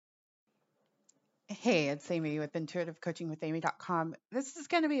Hey, it's Amy with intuitivecoachingwithamy.com. This is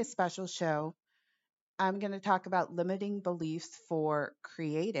going to be a special show. I'm going to talk about limiting beliefs for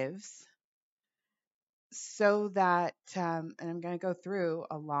creatives so that, and I'm going to go through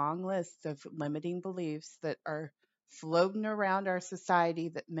a long list of limiting beliefs that are floating around our society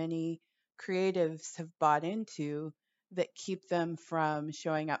that many creatives have bought into that keep them from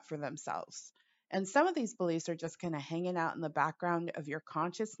showing up for themselves. And some of these beliefs are just kind of hanging out in the background of your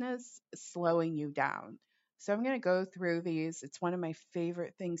consciousness, slowing you down. So I'm going to go through these. It's one of my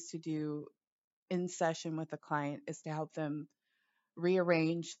favorite things to do in session with a client is to help them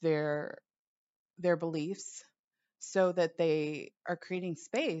rearrange their beliefs so that they are creating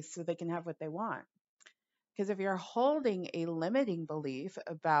space so they can have what they want. Because if you're holding a limiting belief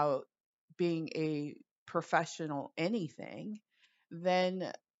about being a professional anything,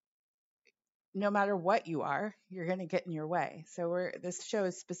 then no matter what you are, you're going to get in your way. So this show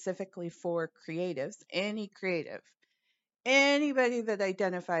is specifically for creatives, any creative, anybody that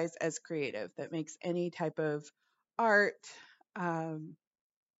identifies as creative, that makes any type of art um,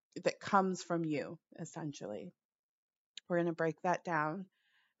 that comes from you, essentially. We're going to break that down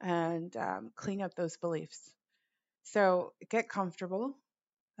and clean up those beliefs. So get comfortable.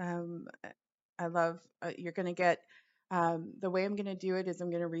 Um, I love, you're going to get, the way I'm going to do it is I'm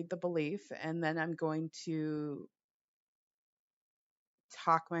going to read the belief and then I'm going to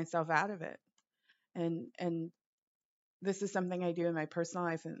talk myself out of it. And this is something I do in my personal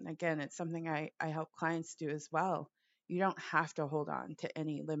life. And again, it's something I help clients do as well. You don't have to hold on to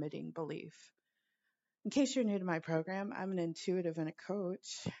any limiting belief. In case you're new to my program, I'm an intuitive and a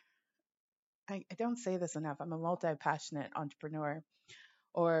coach. I don't say this enough. I'm a multi passionate entrepreneur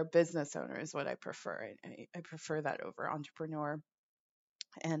or business owner, is what I prefer. I prefer that over entrepreneur.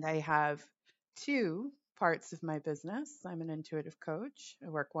 And I have two parts of my business. I'm an intuitive coach, I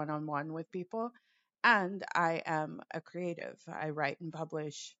work one on one with people, and I am a creative. I write and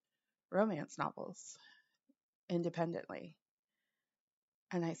publish romance novels independently,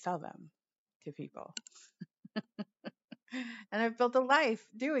 and I sell them to people. And I've built a life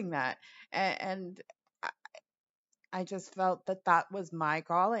doing that. And I just felt that that was my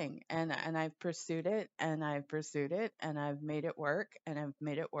calling, and I've pursued it and I've pursued it and I've made it work and I've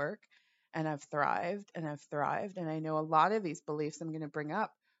made it work and I've thrived and I've thrived. And I know a lot of these beliefs I'm going to bring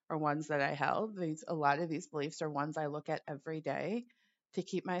up are ones that I held. A lot of these beliefs are ones I look at every day to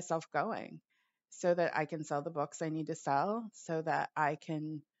keep myself going so that I can sell the books I need to sell, so that I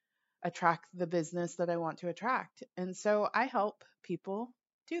can attract the business that I want to attract. And so I help people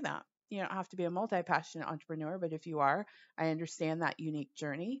do that. You don't have to be a multi passionate entrepreneur, but if you are, I understand that unique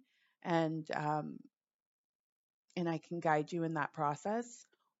journey, and and I can guide you in that process.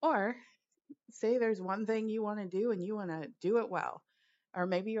 Or say there's one thing you want to do and you want to do it well, or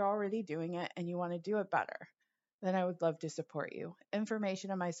maybe you're already doing it and you want to do it better. Then I would love to support you.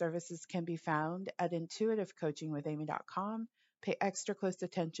 Information on my services can be found at intuitivecoachingwithamy.com. Pay extra close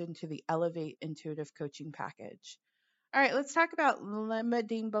attention to the Elevate Intuitive Coaching package. All right, let's talk about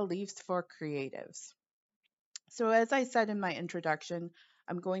limiting beliefs for creatives. So, as I said in my introduction,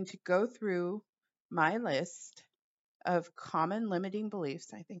 I'm going to go through my list of common limiting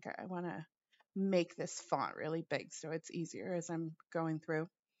beliefs. I think I want to make this font really big so it's easier as I'm going through.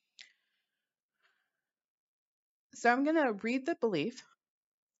 So, I'm going to read the belief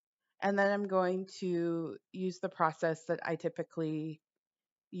and then I'm going to use the process that I typically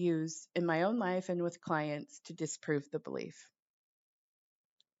use in my own life and with clients to disprove the belief.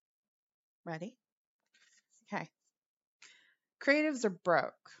 Ready? Okay. Creatives are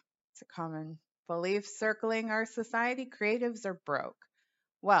broke. It's a common belief circling our society. Creatives are broke.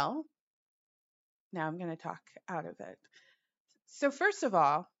 Well, now I'm going to talk out of it. So, first of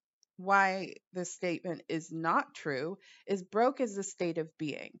all, why this statement is not true is broke is a state of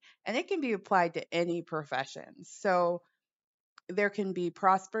being, and it can be applied to any profession. So, there can be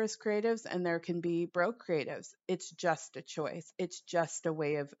prosperous creatives and there can be broke creatives. It's just a choice. It's just a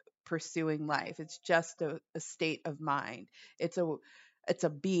way of pursuing life. It's just a state of mind. It's a it's a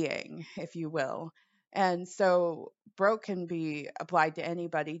being, if you will. And so broke can be applied to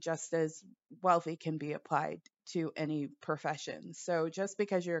anybody just as wealthy can be applied to any profession. So just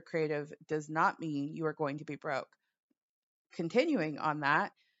because you're a creative does not mean you are going to be broke. Continuing on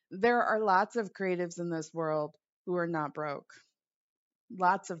that, there are lots of creatives in this world who are not broke,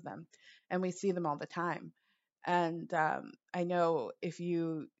 lots of them, and we see them all the time. And I know if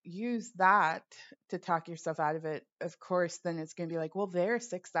you use that to talk yourself out of it, of course, then it's going to be like, well, they're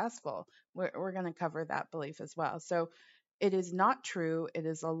successful. We're going to cover that belief as well. So it is not true. It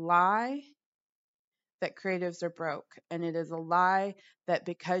is a lie that creatives are broke. And it is a lie that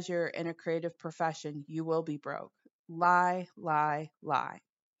because you're in a creative profession, you will be broke. Lie, lie, lie.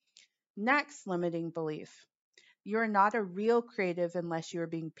 Next limiting belief: you're not a real creative unless you're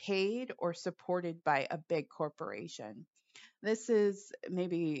being paid or supported by a big corporation. This is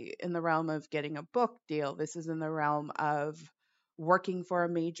maybe in the realm of getting a book deal. This is in the realm of working for a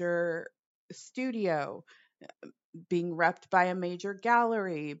major studio, being repped by a major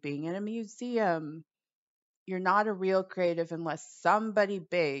gallery, being in a museum. You're not a real creative unless somebody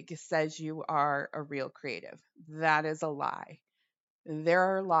big says you are a real creative. That is a lie.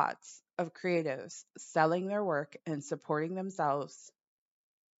 There are lots of creatives selling their work and supporting themselves,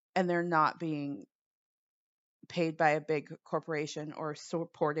 and they're not being paid by a big corporation or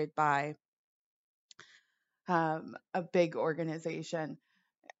supported by a big organization.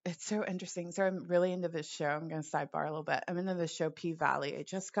 It's so interesting. So I'm really into this show. I'm going to sidebar a little bit. I'm into this show P Valley. I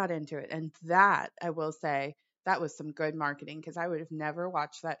just got into it, and that I will say that was some good marketing because I would have never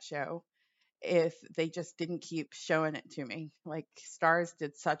watched that show if they just didn't keep showing it to me. Like Stars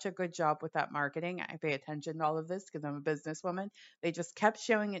did such a good job with that marketing. I pay attention to all of this because I'm a businesswoman. They just kept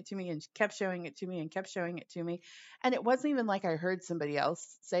showing it to me and kept showing it to me and kept showing it to me. And it wasn't even like I heard somebody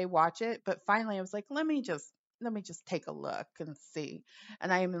else say watch it, but finally I was like, let me just take a look and see.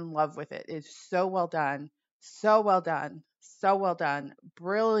 And I am in love with it. It's so well done. So well done. So well done.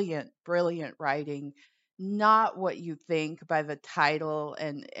 Brilliant, brilliant writing. Not what you think by the title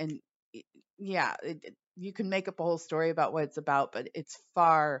and yeah, you can make up a whole story about what it's about, but it's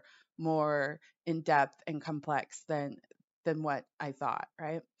far more in depth and complex than what I thought,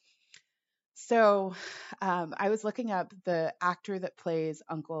 right? So, I was looking up the actor that plays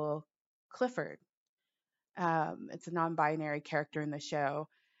Uncle Clifford. It's a non-binary character in the show,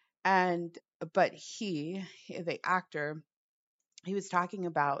 and but the actor, he was talking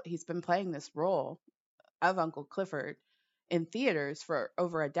about he's been playing this role of Uncle Clifford in theaters for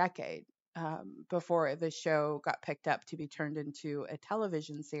over a decade, before the show got picked up to be turned into a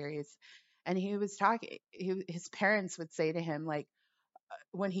television series. And he was talking, his parents would say to him, like,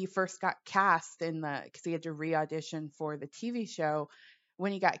 when he first got cast in the, because he had to re-audition for the TV show.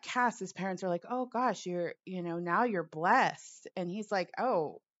 When he got cast, his parents were like, "Oh gosh, now you're blessed." And he's like,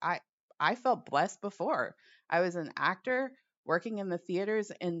 "Oh, I felt blessed before. I was an actor working in the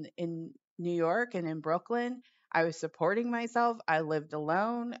theaters in New York and in Brooklyn. I was supporting myself. I lived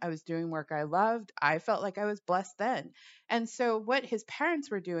alone. I was doing work I loved. I felt like I was blessed then." And so what his parents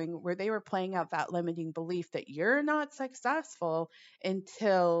were doing, where they were playing out that limiting belief that you're not successful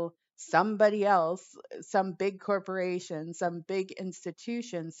until somebody else, some big corporation, some big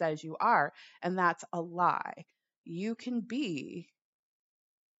institution says you are. And that's a lie. You can be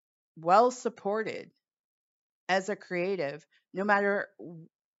well supported as a creative no matter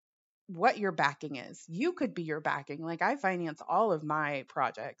what your backing is. You could be your backing. Like I finance all of my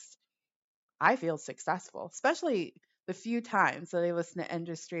projects. I feel successful, especially the few times that I listen to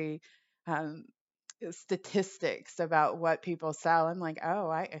industry um, statistics about what people sell. I'm like, oh,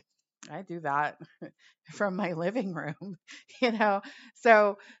 I do that from my living room, you know.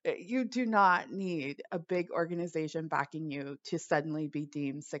 So you do not need a big organization backing you to suddenly be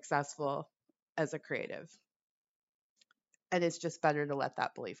deemed successful as a creative. And it's just better to let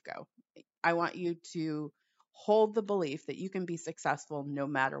that belief go. I want you to hold the belief that you can be successful no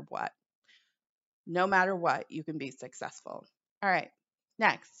matter what. No matter what, you can be successful. All right.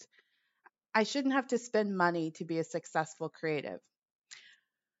 Next, I shouldn't have to spend money to be a successful creative.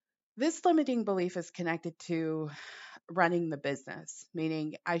 This limiting belief is connected to running the business,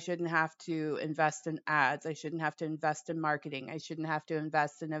 meaning I shouldn't have to invest in ads. I shouldn't have to invest in marketing. I shouldn't have to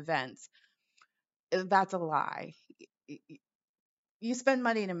invest in events. That's a lie. You spend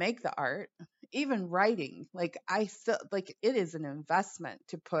money to make the art. Even writing, like I still like it is an investment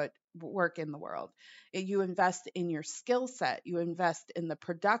to put work in the world. You invest in your skill set, you invest in the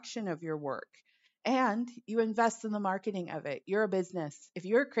production of your work, and you invest in the marketing of it. You're a business. If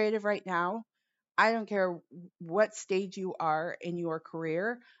you're creative right now, I don't care what stage you are in your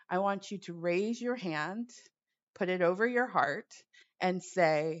career, I want you to raise your hand, put it over your heart, and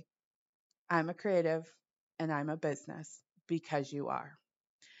say, I'm a creative and I'm a business, because you are.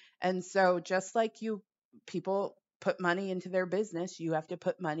 And so just like people put money into their business, you have to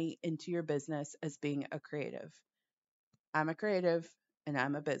put money into your business as being a creative. I'm a creative and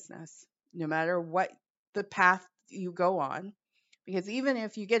I'm a business. No matter what the path you go on, because even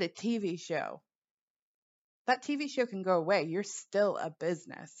if you get a TV show, that TV show can go away. You're still a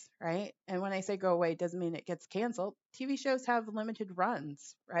business, right? And when I say go away, it doesn't mean it gets canceled. TV shows have limited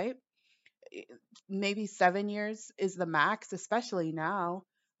runs, right? Maybe 7 years is the max, especially now.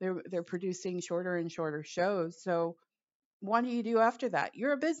 They're producing shorter and shorter shows. So what do you do after that?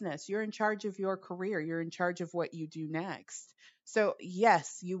 You're a business. You're in charge of your career. You're in charge of what you do next. So,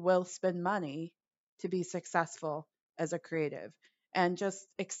 yes, you will spend money to be successful as a creative, and just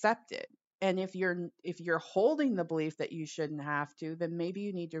accept it. And if you're holding the belief that you shouldn't have to, then maybe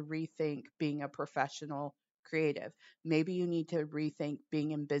you need to rethink being a professional creative. Maybe you need to rethink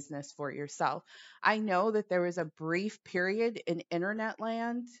being in business for yourself. I know that there was a brief period in internet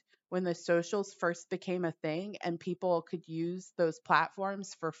land when the socials first became a thing and people could use those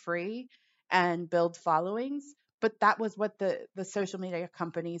platforms for free and build followings. But that was what the social media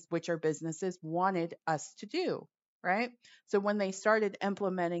companies, which are businesses, wanted us to do, right? So when they started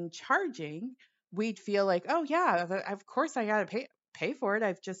implementing charging, we'd feel like, oh yeah, of course I got to pay for it.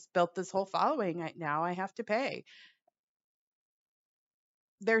 I've just built this whole following. Now I have to pay.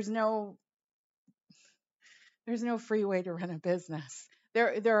 There's no There's no free way to run a business.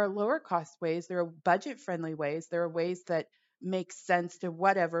 There are lower cost ways, there are budget friendly ways, there are ways that make sense to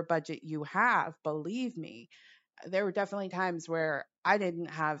whatever budget you have. Believe me, there were definitely times where I didn't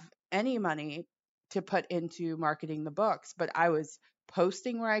have any money to put into marketing the books, but I was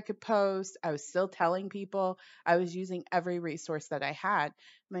posting where I could post. I was still telling people. I was using every resource that I had.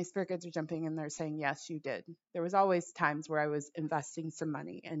 My spirit guides are jumping in there saying, yes, you did. There was always times where I was investing some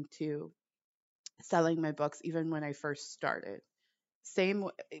money into selling my books even when I first started. Same,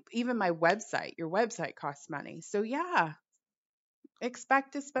 even my website, your website costs money. So, yeah,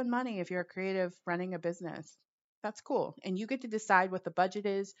 expect to spend money if you're a creative running a business. That's cool. And you get to decide what the budget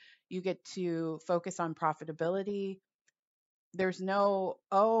is, you get to focus on profitability. There's no,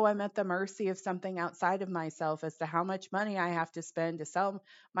 oh, I'm at the mercy of something outside of myself as to how much money I have to spend to sell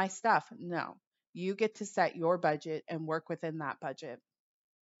my stuff. No, you get to set your budget and work within that budget.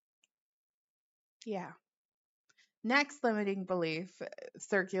 Yeah. Next limiting belief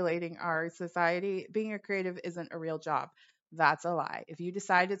circulating our society: being a creative isn't a real job. That's a lie. If you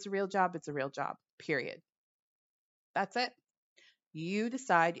decide it's a real job, it's a real job, period. That's it. You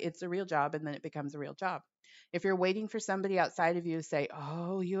decide it's a real job and then it becomes a real job. If you're waiting for somebody outside of you to say,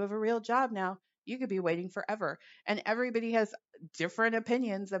 oh, you have a real job now, you could be waiting forever. And everybody has different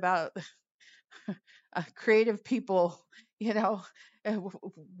opinions about creative people, you know,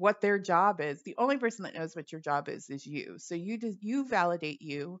 what their job is. The only person that knows what your job is you. So you validate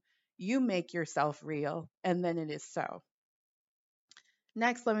you make yourself real, and then it is so.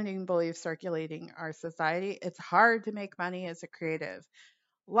 Next limiting belief circulating our society: it's hard to make money as a creative.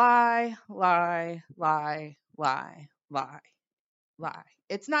 Lie, lie, lie, lie, lie, lie.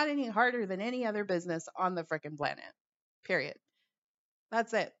 It's not any harder than any other business on the frickin' planet. Period.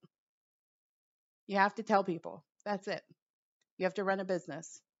 That's it. You have to tell people. That's it. You have to run a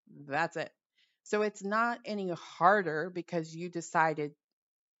business. That's it. So it's not any harder because you decided,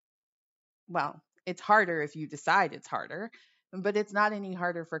 well, it's harder if you decide it's harder, but it's not any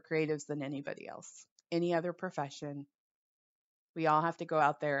harder for creatives than anybody else, any other profession. We all have to go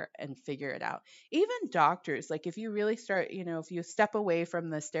out there and figure it out. Even doctors, like if you really start, if you step away from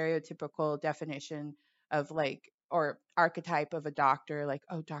the stereotypical definition of like, or archetype of a doctor, like,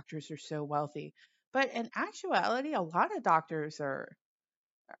 oh, doctors are so wealthy. But in actuality, a lot of doctors are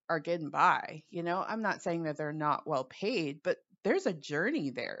getting by. I'm not saying that they're not well paid, but there's a journey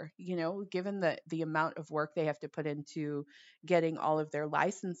there, given the amount of work they have to put into getting all of their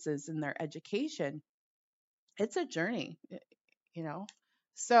licenses and their education. It's a journey, you know.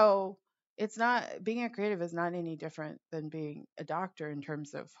 So it's not, being a creative is not any different than being a doctor in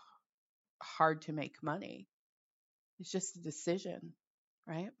terms of hard to make money. It's just a decision,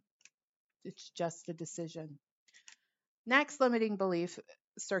 right? It's just a decision. Next limiting belief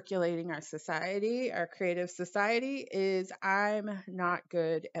circulating our society, our creative society, is I'm not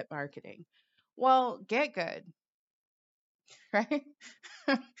good at marketing. Well, get good, right?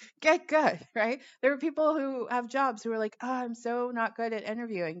 Get good, right? There are people who have jobs who are like, oh, I'm so not good at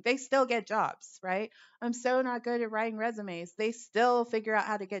interviewing. They still get jobs, right? I'm so not good at writing resumes. They still figure out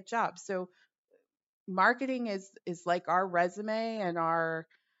how to get jobs. So marketing is like our resume and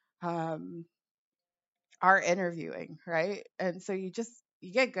um our interviewing, right? And so you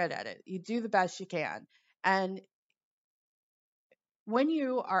get good at it. You do the best you can. And when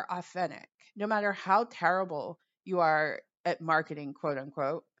you are authentic, no matter how terrible you are at marketing, quote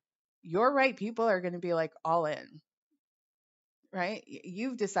unquote, your right people are going to be like all in, right?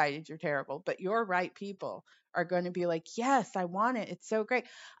 You've decided you're terrible, but your right people are going to be like, yes, I want it. It's so great.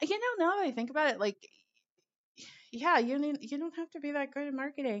 Now that I think about it, like, yeah, you don't have to be that good at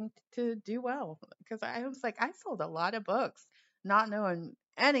marketing to do well. Because I was like, I sold a lot of books, not knowing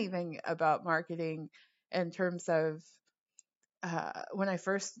anything about marketing in terms of when I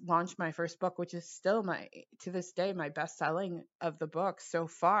first launched my first book, which is still to this day, my best selling of the book so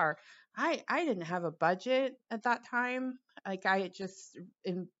far, I didn't have a budget at that time. Like I had just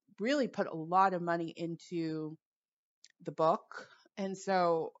really put a lot of money into the book. And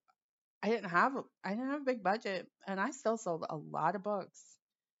so I didn't have a big budget, and I still sold a lot of books.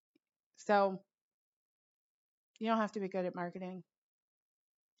 So you don't have to be good at marketing.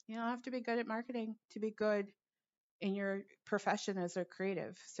 You don't have to be good at marketing to be good in your profession as a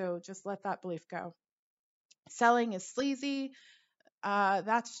creative. So just let that belief go. Selling is sleazy.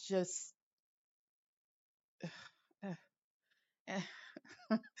 That's just uh,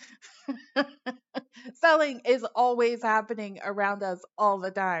 selling is always happening around us all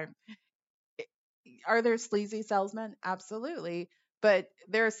the time. Are there sleazy salesmen? Absolutely. But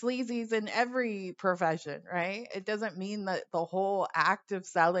there are sleazies in every profession, right? It doesn't mean that the whole act of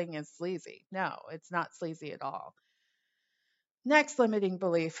selling is sleazy. No, it's not sleazy at all. Next limiting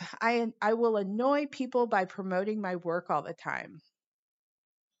belief, I will annoy people by promoting my work all the time.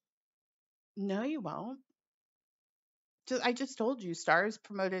 No, you won't. I just told you, Stars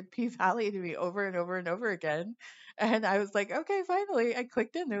promoted P Valley to me over and over and over again. And I was like, okay, finally. I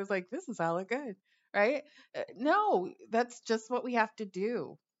clicked in. It was like, this is hella good. Right? No, that's just what we have to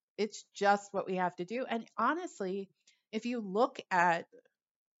do. It's just what we have to do. And honestly, if you look at,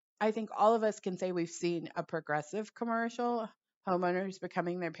 I think all of us can say we've seen a progressive commercial, homeowners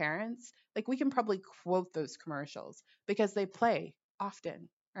becoming their parents. Like we can probably quote those commercials because they play often.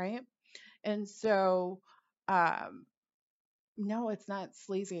 Right? And so, um, no, it's not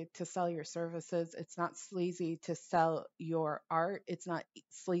sleazy to sell your services. It's not sleazy to sell your art. It's not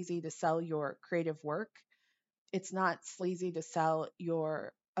sleazy to sell your creative work. It's not sleazy to sell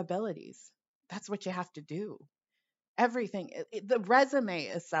your abilities. That's what you have to do. Everything, the resume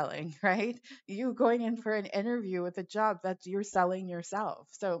is selling, right? You going in for an interview with a job, that's you're selling yourself.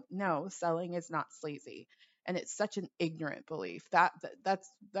 So no, selling is not sleazy. And it's such an ignorant belief. That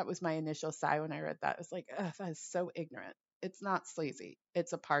was my initial sigh when I read that. It was like, ugh, that is so ignorant. It's not sleazy.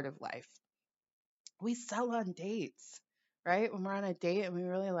 It's a part of life. We sell on dates, right? When we're on a date and we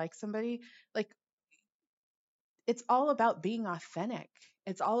really like somebody, like it's all about being authentic.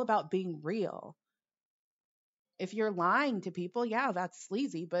 It's all about being real. If you're lying to people, yeah, that's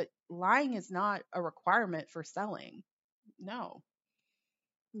sleazy, but lying is not a requirement for selling. No,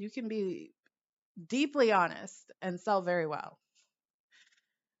 you can be deeply honest and sell very well.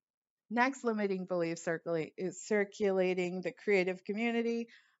 Next limiting belief is circulating the creative community.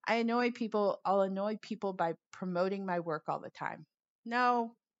 I'll annoy people by promoting my work all the time.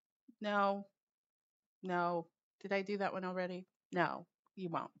 No, no, no. Did I do that one already? No, you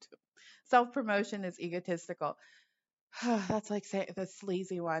won't. Self promotion is egotistical. That's like say the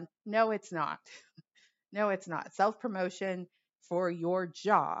sleazy one. No, it's not. No, it's not. Self promotion for your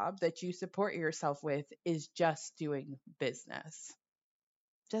job that you support yourself with is just doing business,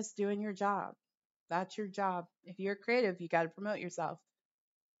 just doing your job. That's your job. If you're creative, you got to promote yourself.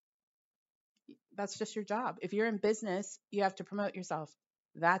 That's just your job. If you're in business, you have to promote yourself.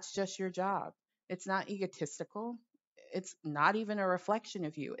 That's just your job. It's not egotistical. It's not even a reflection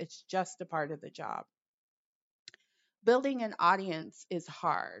of you. It's just a part of the job. Building an audience is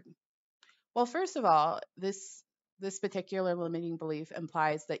hard. Well, first of all, this particular limiting belief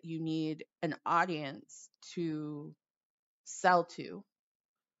implies that you need an audience to sell to,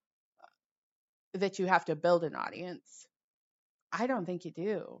 that you have to build an audience. I don't think you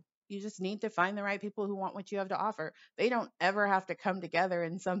do. You just need to find the right people who want what you have to offer. They don't ever have to come together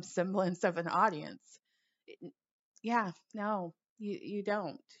in some semblance of an audience. Yeah, no, you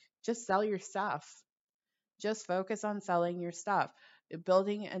don't. Just sell your stuff. Just focus on selling your stuff.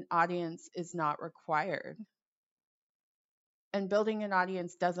 Building an audience is not required. And building an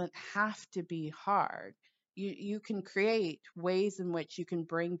audience doesn't have to be hard. You can create ways in which you can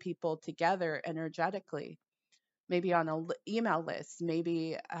bring people together energetically, maybe on an email list,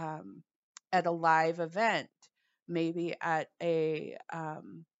 maybe at a live event, maybe at a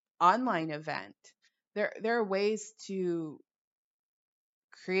online event. There are ways to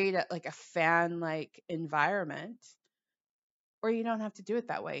create like a fan like environment, or you don't have to do it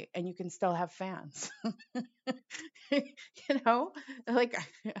that way and you can still have fans. You know, like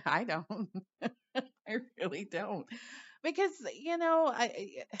I don't. I really don't. Because,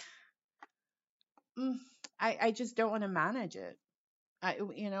 mm, I just don't want to manage it.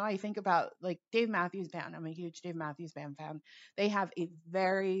 I think about like Dave Matthews Band. I'm a huge Dave Matthews Band fan. They have a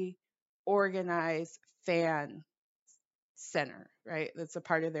very organized fan center, right? That's a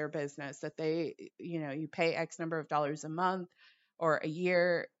part of their business that you pay X number of dollars a month or a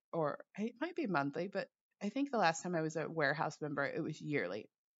year, or it might be monthly, but I think the last time I was a warehouse member, it was yearly.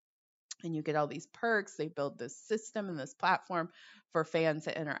 And you get all these perks. They build this system and this platform for fans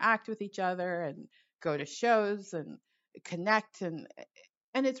to interact with each other and go to shows and connect, and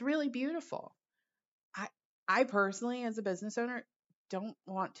it's really beautiful. I I personally, as a business owner, don't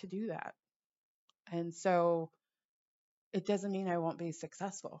want to do that. And so it doesn't mean I won't be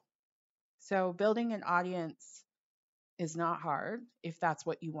successful. So building an audience is not hard if that's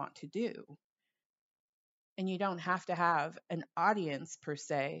what you want to do. And you don't have to have an audience per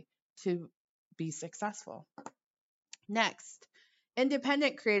se to be successful. Next,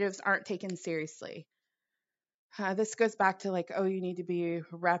 independent creatives aren't taken seriously. This goes back to like, oh, you need to be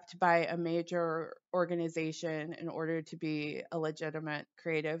repped by a major organization in order to be a legitimate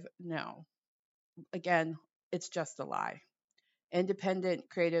creative. No, again, it's just a lie. Independent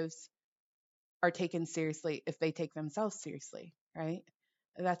creatives are taken seriously if they take themselves seriously, right?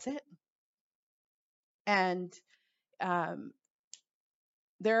 That's it. And um,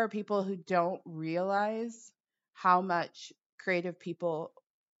 there are people who don't realize how much creative people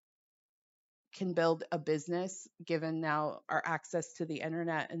can build a business given now our access to the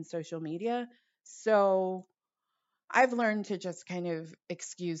internet and social media. So I've learned to just kind of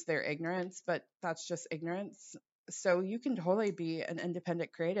excuse their ignorance, but that's just ignorance. So you can totally be an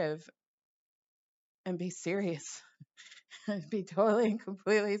independent creative and be serious, be totally and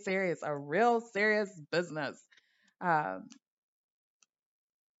completely serious, a real serious business. Um,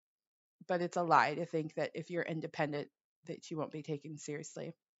 but it's a lie to think that if you're independent, that you won't be taken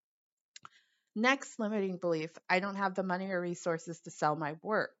seriously. Next limiting belief, I don't have the money or resources to sell my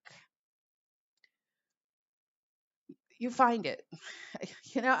work. You find it.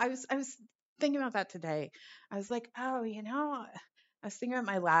 I was thinking about that today. I was like, oh, I was thinking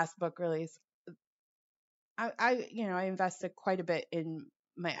about my last book release. I invested quite a bit in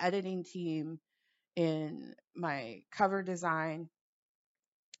my editing team, in my cover design.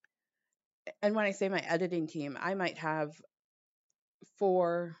 And when I say my editing team, I might have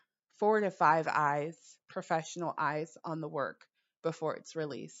four, 4 to 5 eyes, professional eyes on the work before it's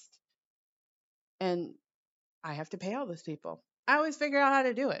released. And I have to pay all those people. I always figure out how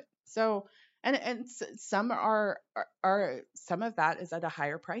to do it. So, some are some of that is at a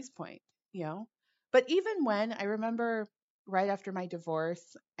higher price point, you know. But even when I remember right after my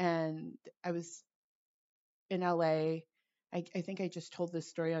divorce and I was in LA, I think I just told this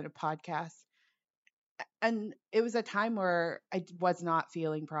story on a podcast, and it was a time where was not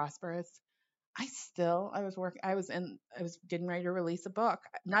feeling prosperous. I was getting ready to release a book.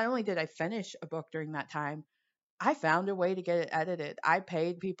 Not only did I finish a book during that time, I found a way to get it edited. I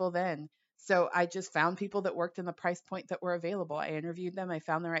paid people then. So I just found people that worked in the price point that were available. I interviewed them. I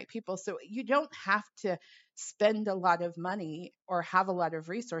found the right people. So you don't have to spend a lot of money or have a lot of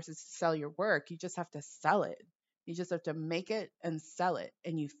resources to sell your work. You just have to sell it. You just have to make it and sell it,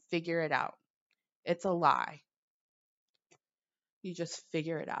 and you figure it out. It's a lie. You just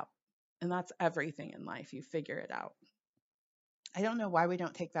figure it out. And that's everything in life. You figure it out. I don't know why we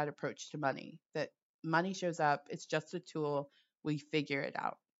don't take that approach to money, that money shows up, it's just a tool, we figure it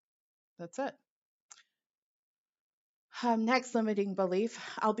out. That's it. Next limiting belief,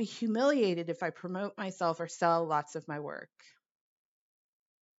 I'll be humiliated if I promote myself or sell lots of my work.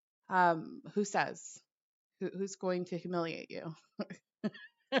 Who says? Who's going to humiliate you?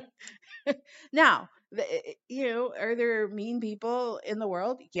 Now, are there mean people in the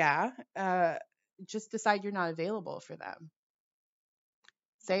world? Yeah. Just decide you're not available for them.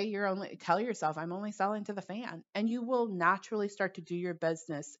 Tell yourself, I'm only selling to the fan. And you will naturally start to do your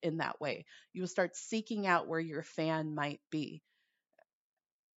business in that way. You will start seeking out where your fan might be.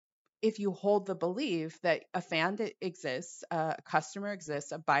 If you hold the belief that a fan exists, a customer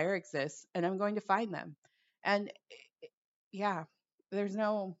exists, a buyer exists, and I'm going to find them. And yeah, there's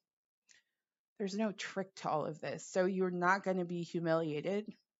no trick to all of this. So you're not going to be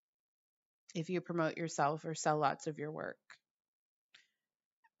humiliated if you promote yourself or sell lots of your work.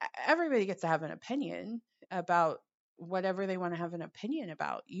 Everybody gets to have an opinion about whatever they want to have an opinion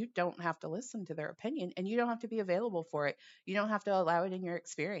about. You don't have to listen to their opinion, and you don't have to be available for it. You don't have to allow it in your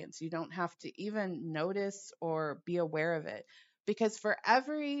experience. You don't have to even notice or be aware of it. Because for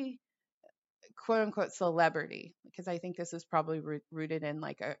every quote unquote celebrity, because I think this is probably rooted in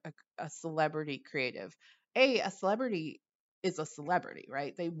like a celebrity creative. A celebrity is a celebrity,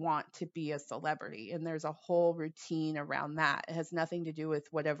 right? They want to be a celebrity, and there's a whole routine around that. It has nothing to do with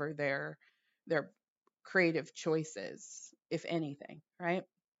whatever their creative choices, if anything, right?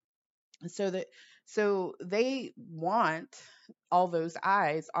 So that so they want all those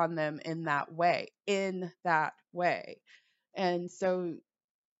eyes on them in that way. And so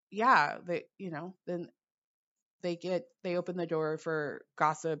yeah, then they open the door for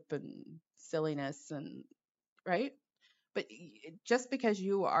gossip and silliness and right. But just because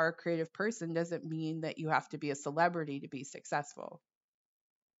you are a creative person doesn't mean that you have to be a celebrity to be successful.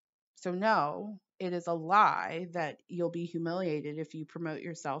 So no, it is a lie that you'll be humiliated if you promote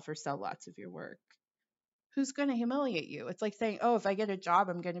yourself or sell lots of your work. Who's going to humiliate you? It's like saying, "Oh, if I get a job,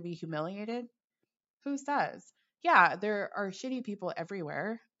 I'm going to be humiliated." Who says? Yeah, there are shitty people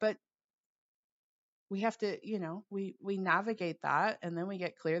everywhere, but we have to, we navigate that, and then we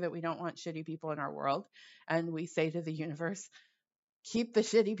get clear that we don't want shitty people in our world, and we say to the universe, keep the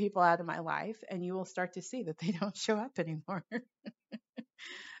shitty people out of my life, and you will start to see that they don't show up anymore.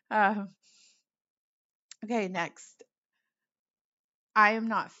 uh, okay, next. I am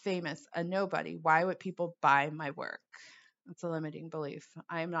not famous, a nobody. Why would people buy my work? That's a limiting belief.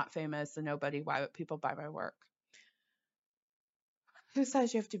 I am not famous, a nobody. Why would people buy my work? Who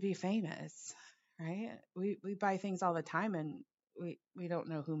says you have to be famous? Right? We buy things all the time, and we don't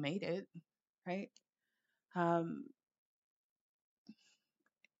know who made it, right? Um,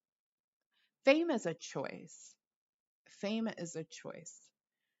 Fame is a choice. Fame is a choice.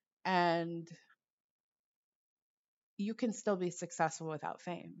 And you can still be successful without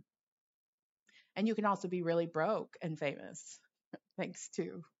fame. And you can also be really broke and famous thanks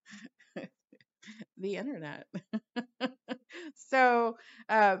to the internet. So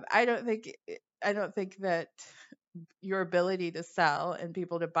I don't think that your ability to sell and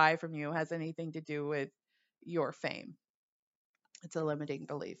people to buy from you has anything to do with your fame. It's a limiting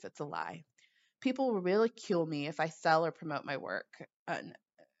belief. It's a lie. People will ridicule me if I sell or promote my work.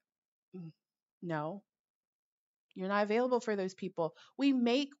 No, you're not available for those people. We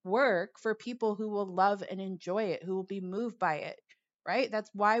make work for people who will love and enjoy it, who will be moved by it, right? That's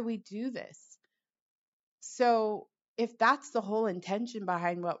why we do this. So if that's the whole intention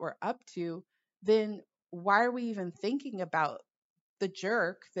behind what we're up to, then why are we even thinking about the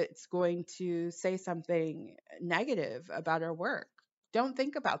jerk that's going to say something negative about our work? Don't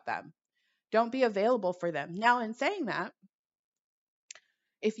think about them. Don't be available for them. Now, in saying that,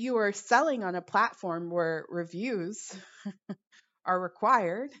 if you are selling on a platform where reviews are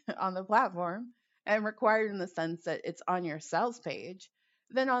required on the platform, and required in the sense that it's on your sales page,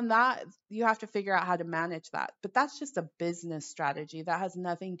 then on that you have to figure out how to manage that. But that's just a business strategy that has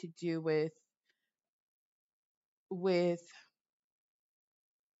nothing to do with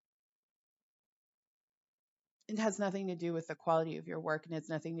it has nothing to do with the quality of your work, and it's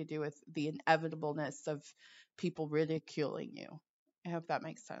nothing to do with the inevitableness of people ridiculing you. I hope that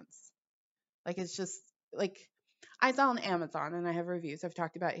makes sense. Like it's just like I sell on Amazon and I have reviews I've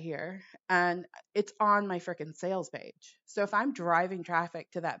talked about here, and it's on my freaking sales page. So if I'm driving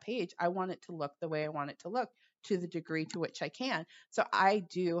traffic to that page, I want it to look the way I want it to look to the degree to which I can. So I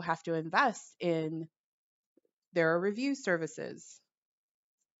do have to invest in there are review services.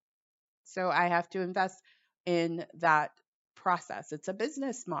 So I have to invest in that process. It's a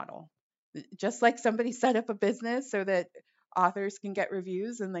business model. Just like somebody set up a business so that authors can get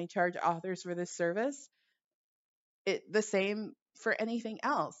reviews and they charge authors for this service, the same for anything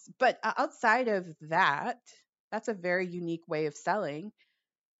else. But outside of that, that's a very unique way of selling.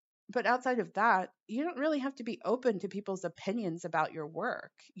 But outside of that, you don't really have to be open to people's opinions about your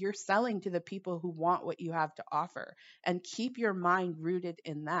work. You're selling to the people who want what you have to offer, and keep your mind rooted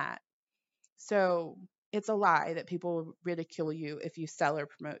in that. So it's a lie that people will ridicule you if you sell or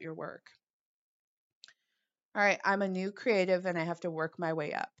promote your work. All right, I'm a new creative and I have to work my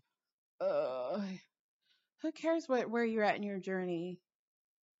way up. Ugh. Who cares where you're at in your journey?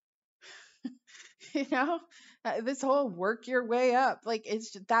 you know this whole work your way up, like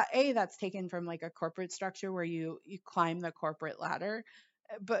it's just that that's taken from like a corporate structure where you climb the corporate ladder.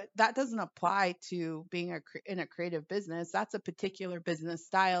 But that doesn't apply to being in a creative business. That's a particular business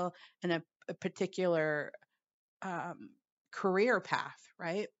style and a particular um, career path,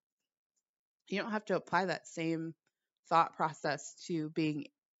 right? You don't have to apply that same thought process to being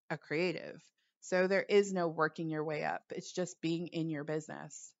a creative. So there is no working your way up, it's just being in your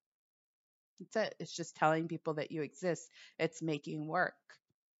business. That's it. It's just telling people that you exist. It's making work.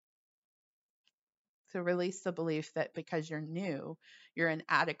 So release the belief that because you're new, you're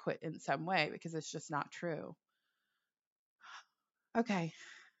inadequate in some way, because it's just not true. Okay,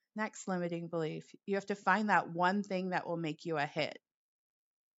 next limiting belief. You have to find that one thing that will make you a hit.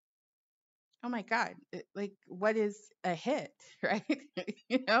 Oh my God, like what is a hit, right?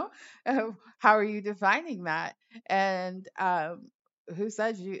 you know, how are you defining that? And who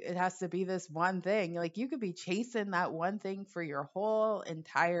says it has to be this one thing? Like you could be chasing that one thing for your whole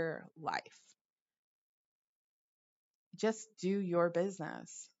entire life. Just do your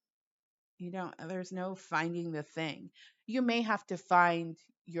business. You don't, there's no finding the thing. You may have to find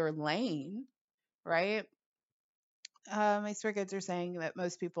your lane, right? My spirit guides are saying that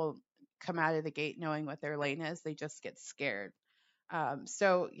most people come out of the gate knowing what their lane is. They just get scared.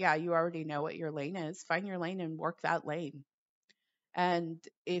 So yeah, you already know what your lane is. Find your lane and work that lane. And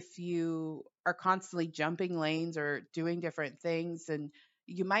if you are constantly jumping lanes or doing different things, and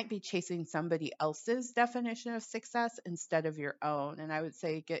you might be chasing somebody else's definition of success instead of your own. And I would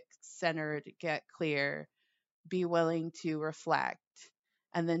say get centered, get clear, be willing to reflect,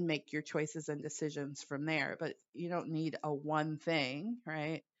 and then make your choices and decisions from there. But you don't need a one thing,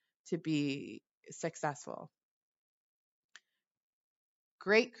 right, to be successful.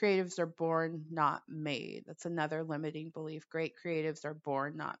 Great creatives are born, not made. That's another limiting belief. Great creatives are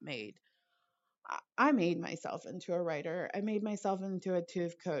born, not made. I made myself into a writer. I made myself into a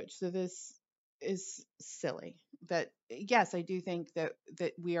intuitive coach. So this is silly. That yes, I do think that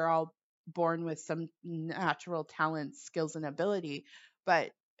we are all born with some natural talents, skills, and ability,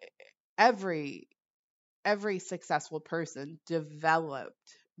 but every every successful person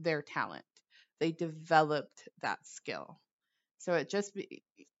developed their talent. They developed that skill. So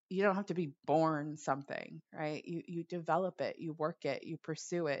you don't have to be born something, right? You develop it, you work it, you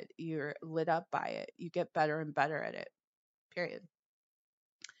pursue it, you're lit up by it, you get better and better at it. Period.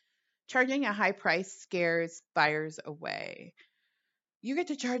 Charging a high price scares buyers away. You get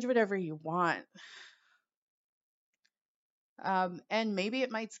to charge whatever you want. And maybe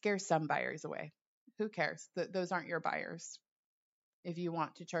it might scare some buyers away. Who cares? Those aren't your buyers if you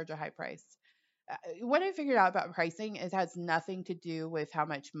want to charge a high price. What I figured out about pricing, it has nothing to do with how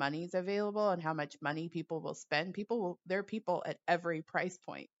much money is available and how much money people will spend. There are people at every price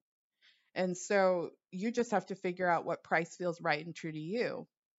point. And so you just have to figure out what price feels right and true to you.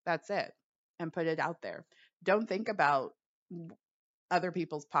 That's it. And put it out there. Don't think about other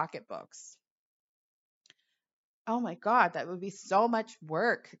people's pocketbooks. Oh my God, that would be so much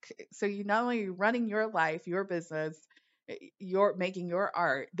work. So you not only running your life, your business, you're making your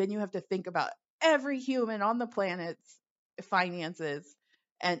art, then you have to think about every human on the planet's finances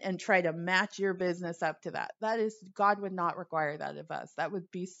and try to match your business up to that. That is, God would not require that of us. That would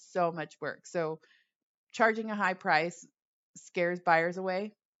be so much work. So charging a high price scares buyers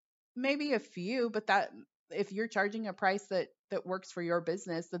away. Maybe a few, but that if you're charging a price that works for your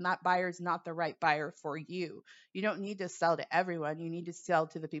business, then that buyer is not the right buyer for you. You don't need to sell to everyone. You need to sell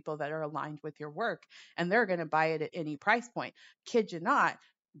to the people that are aligned with your work, and they're going to buy it at any price point. Kid you not,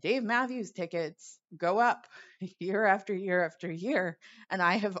 Dave Matthews tickets go up year after year after year, and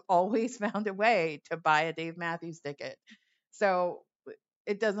I have always found a way to buy a Dave Matthews ticket. So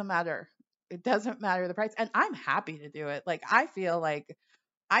it doesn't matter. It doesn't matter the price, and I'm happy to do it. Like I feel like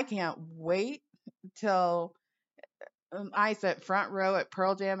I can't wait till I sit front row at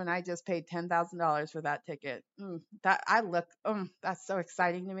Pearl Jam and I just paid $10,000 for that ticket. That's so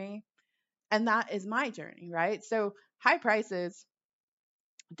exciting to me. And that is my journey, right? So high prices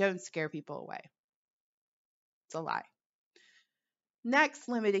don't scare people away. It's a lie. Next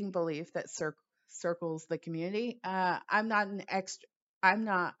limiting belief that circles the community. I'm not, I'm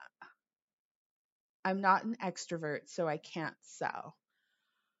not an extrovert, so I can't sell.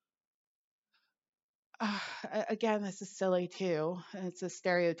 Again, this is silly too. It's a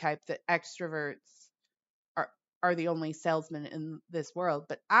stereotype that extroverts are are the only salesmen in this world,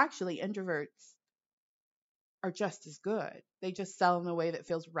 but actually introverts are just as good. They just sell in a way that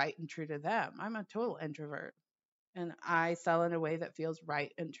feels right and true to them. I'm a total introvert and I sell in a way that feels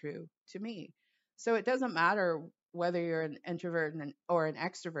right and true to me. So it doesn't matter whether you're an introvert or an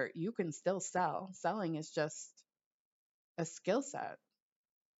extrovert, you can still sell. Selling is just a skill set,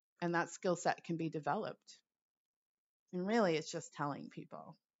 and that skill set can be developed. And really, it's just telling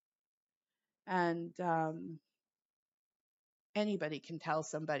people. And anybody can tell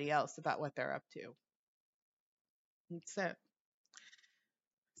somebody else about what they're up to. That's it.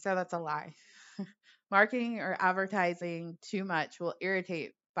 So that's a lie. Marketing or advertising too much will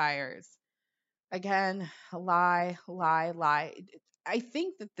irritate buyers. Again, lie, lie, lie. I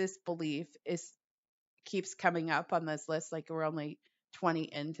think that this belief is keeps coming up on this list. Like we're only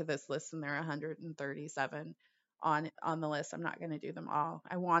 20 into this list and there are 137 on the list. I'm not going to do them all.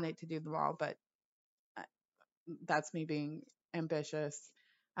 I wanted to do them all, but uh, that's me being ambitious.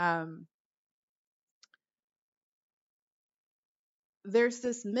 Um, there's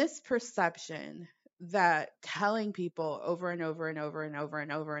this misperception that telling people over and over and over and over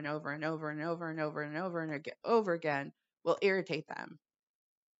and over and over and over and over and over and over and over again will irritate them.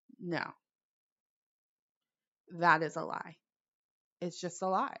 No, that is a lie. It's just a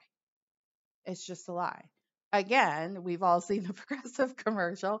lie. It's just a lie. again, we've all seen the Progressive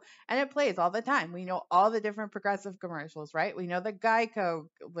commercial and it plays all the time. We know all the different Progressive commercials, right? We know the Geico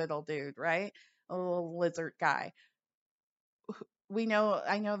little dude, right? A little lizard guy. We know,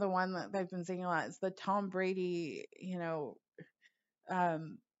 I know the one that I've been seeing a lot is the Tom Brady,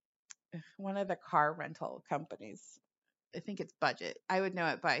 um, one of the car rental companies. I think it's Budget. I would know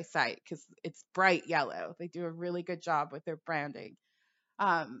it by sight because it's bright yellow. They do a really good job with their branding.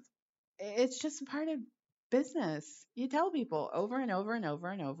 Um, it's just a part of business. You tell people over and over and over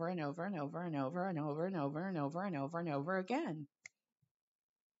and over and over and over and over and over and over and over and over and over again.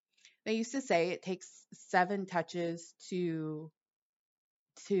 They used to say it takes 7 touches to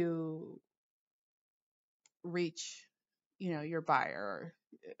reach, your buyer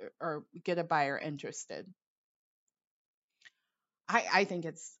or get a buyer interested. I think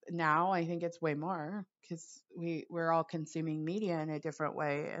it's now, I think it's way more because we're all consuming media in a different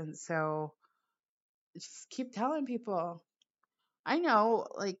way. And so just keep telling people. I know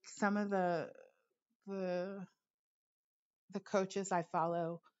like some of the the coaches I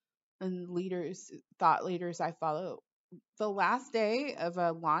follow and thought leaders I follow, the last day of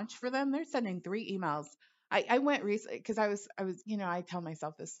a launch for them, they're sending 3 emails. I went recently because I was, I tell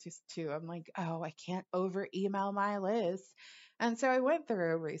myself this too. I'm like, oh, I can't over email my list. And so I went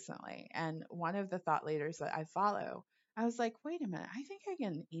through recently, and one of the thought leaders that I follow, I was like, wait a minute, I think I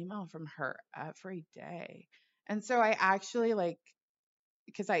get an email from her every day. And so I actually like,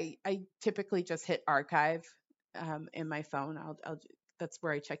 because I typically just hit archive in my phone. That's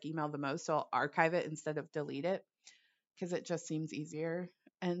where I check email the most. So I'll archive it instead of delete it because it just seems easier.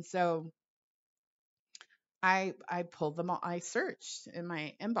 And so I pulled them all. I searched in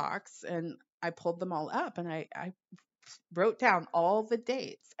my inbox and I pulled them all up and I wrote down all the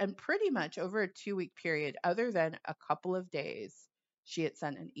dates and pretty much over a 2 week period, other than a couple of days, she had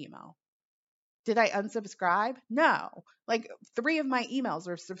sent an email. Did I unsubscribe? No. Like 3 of my emails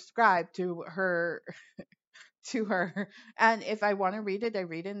are subscribed to her. And if I want to read it, I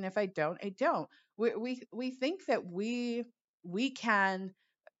read it. And if I don't, I don't. We think that we can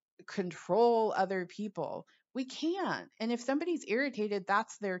control other people. We can't. And if somebody's irritated,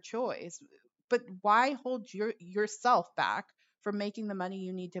 that's their choice. But why hold yourself back from making the money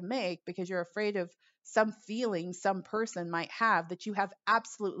you need to make because you're afraid of some feeling some person might have that you have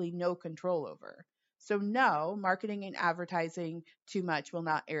absolutely no control over? So no, marketing and advertising too much will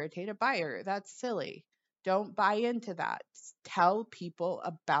not irritate a buyer. That's silly. Don't buy into that. Tell people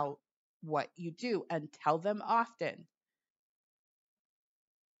about what you do and tell them often.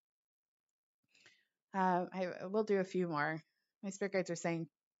 I will do a few more. My spirit guides are saying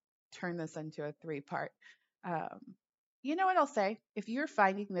turn this into a 3 part. Um, you know what I'll say? If you're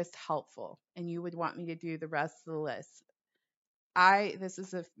finding this helpful and you would want me to do the rest of the list, this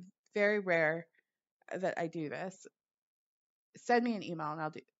is a very rare that I do this. Send me an email and I'll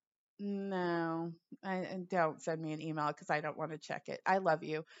do. No, and don't send me an email because I don't want to check it. I love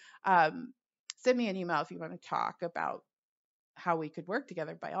you. Um, Send me an email if you want to talk about how we could work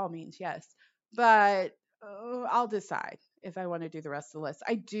together, by all means, yes. But I'll decide if I want to do the rest of the list.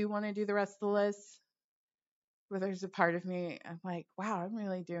 I do want to do the rest of the list, but there's a part of me, I'm like, wow, I'm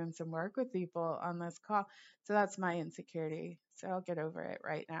really doing some work with people on this call. So that's my insecurity. So I'll get over it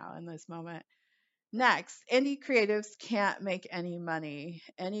right now in this moment. Next, indie creatives can't make any money.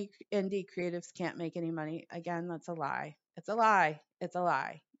 Any indie creatives can't make any money. Again, that's a lie. It's a lie. It's a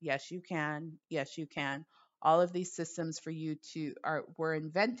lie. Yes, you can. Yes, you can. All of these systems for you to are were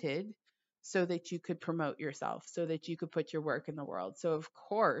invented so that you could promote yourself, so that you could put your work in the world. So of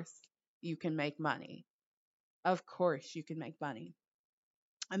course you can make money. Of course you can make money.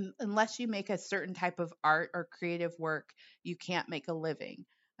 Unless you make a certain type of art or creative work, you can't make a living.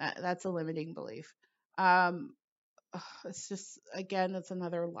 That's a limiting belief. Um, it's just, again, it's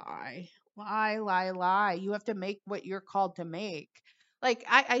another lie. Lie, lie, lie. You have to make what you're called to make. Like,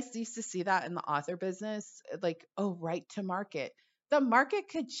 I used to see that in the author business, like, oh, right to market. The market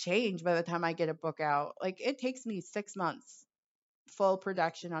could change by the time I get a book out. Like, it takes me 6 months full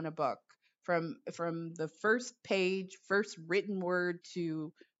production on a book from the first page, first written word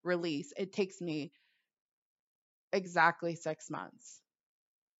to release. It takes me exactly 6 months.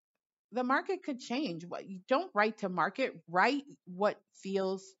 The market could change. What you don't write to market, write what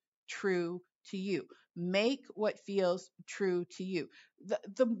feels true to you. Make what feels true to you.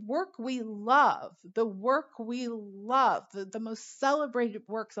 The work we love, the most celebrated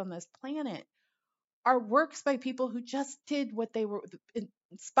works on this planet are works by people who just did what they were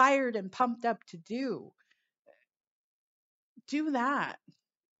inspired and pumped up to do. Do that.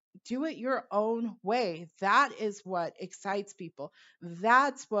 Do it your own way. That is what excites people.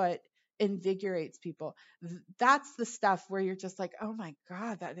 That's what invigorates people. That's the stuff where you're just like, oh my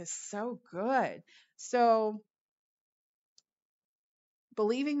God, that is so good. So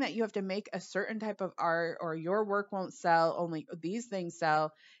believing that you have to make a certain type of art or your work won't sell, only these things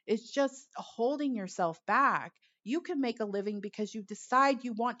sell, is just holding yourself back. You can make a living because you decide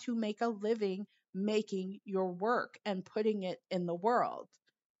you want to make a living making your work and putting it in the world.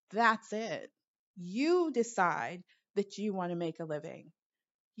 That's it. You decide that you want to make a living.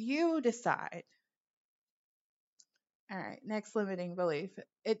 You decide. All right, next limiting belief.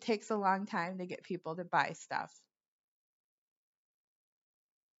 It takes a long time to get people to buy stuff.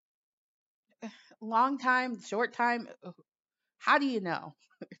 Long time, short time, how do you know?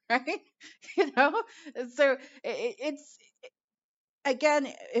 Right? You know? So it's again,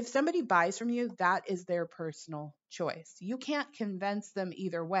 if somebody buys from you, that is their personal choice. You can't convince them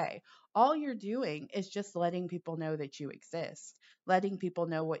either way. All you're doing is just letting people know that you exist, letting people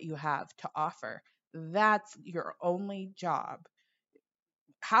know what you have to offer. That's your only job.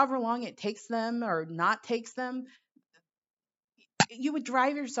 However long it takes them or not takes them, you would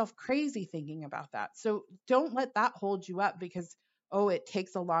drive yourself crazy thinking about that. So don't let that hold you up because, oh, it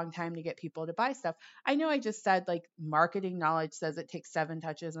takes a long time to get people to buy stuff. I know I just said like marketing knowledge says it takes 7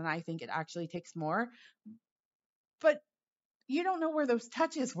 touches, and I think it actually takes more. But you don't know where those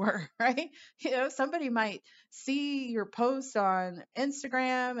touches were, right? Somebody might see your post on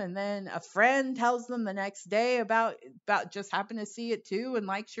Instagram and then a friend tells them the next day about just happen to see it too and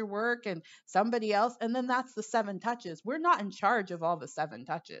likes your work and somebody else, and then that's the 7 touches. We're not in charge of all the 7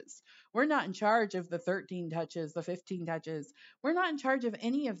 touches. We're not in charge of the 13 touches, the 15 touches. We're not in charge of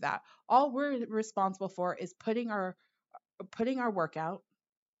any of that. All we're responsible for is putting our work out,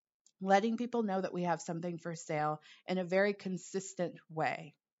 letting people know that we have something for sale in a very consistent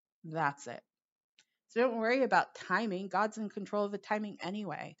way. That's it. So don't worry about timing. God's in control of the timing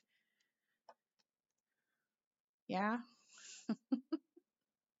anyway. Yeah.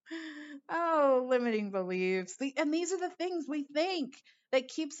 Oh, limiting beliefs. And these are the things we think that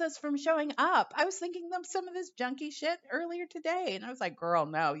keeps us from showing up. I was thinking of some of this junky shit earlier today, and I was like, girl,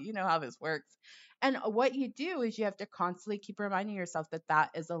 no, you know how this works. And what you do is you have to constantly keep reminding yourself that that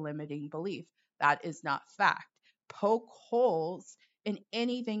is a limiting belief. That is not fact. Poke holes in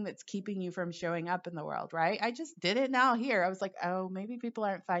anything that's keeping you from showing up in the world, right? I just did it now here. I was like, oh, maybe people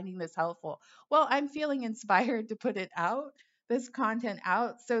aren't finding this helpful. Well, I'm feeling inspired to put it out, this content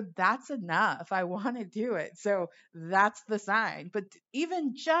out. So that's enough. I want to do it. So that's the sign. But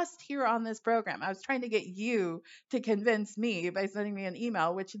even just here on this program, I was trying to get you to convince me by sending me an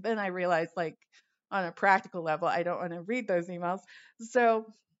email, which then I realized, like, on a practical level, I don't want to read those emails.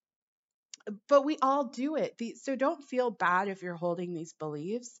 So but we all do it. So don't feel bad if you're holding these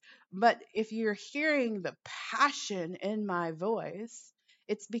beliefs. But if you're hearing the passion in my voice,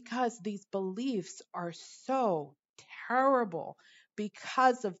 it's because these beliefs are so terrible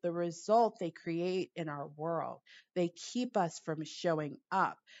because of the result they create in our world. They keep us from showing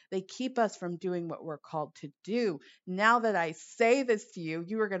up. They keep us from doing what we're called to do. Now that I say this to you,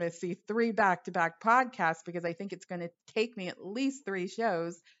 you are going to see 3 back-to-back podcasts because I think it's going to take me at least 3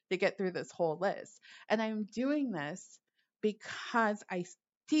 shows to get through this whole list. And I'm doing this because I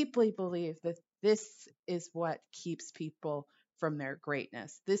deeply believe that this is what keeps people from their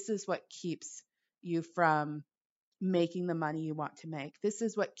greatness. This is what keeps you from making the money you want to make. This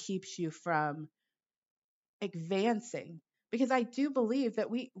is what keeps you from advancing. Because I do believe that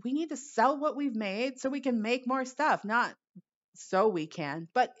we need to sell what we've made so we can make more stuff, not so we can,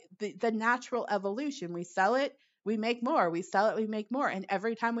 but the natural evolution. We sell it, we make more. We sell it, we make more. And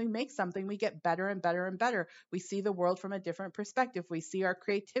every time we make something, we get better and better and better. We see the world from a different perspective. We see our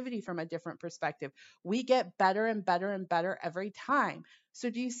creativity from a different perspective. We get better and better and better every time. So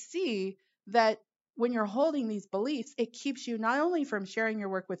do you see that when you're holding these beliefs, it keeps you not only from sharing your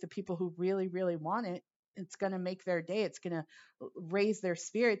work with the people who really, really want it, it's going to make their day, it's going to raise their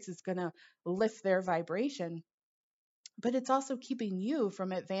spirits, it's going to lift their vibration, but it's also keeping you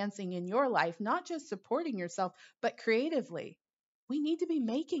from advancing in your life, not just supporting yourself, but creatively. We need to be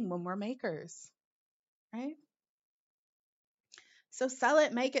making when we're makers, right? So sell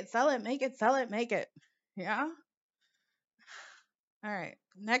it, make it, sell it, make it, sell it, make it. Yeah. All right.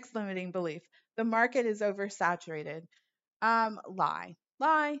 Next limiting belief. The market is oversaturated. Lie, lie,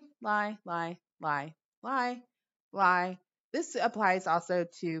 lie, lie, lie, lie, lie. This applies also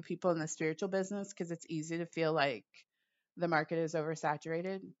to people in the spiritual business because it's easy to feel like the market is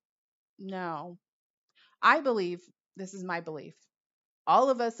oversaturated. No, I believe, this is my belief, all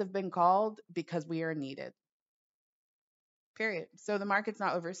of us have been called because we are needed, period. So the market's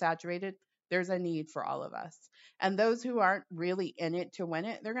not oversaturated. There's a need for all of us. And those who aren't really in it to win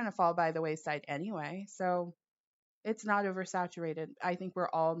it, they're going to fall by the wayside anyway. So it's not oversaturated. I think we're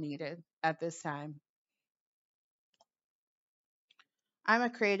all needed at this time. I'm a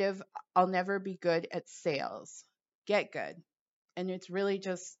creative. I'll never be good at sales. Get good. And it's really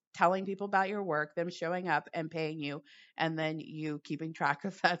just telling people about your work, them showing up and paying you, and then you keeping track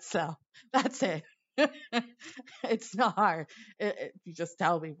of that sale. That's it. It's not hard. You just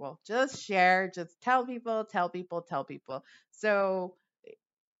tell people, just share, just tell people, tell people, tell people. So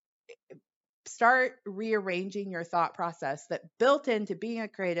start rearranging your thought process that built into being a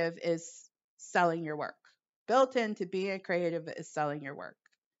creative is selling your work. Built into being a creative is selling your work.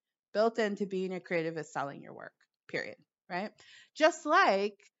 Built into being a creative is selling your work, period. Right? Just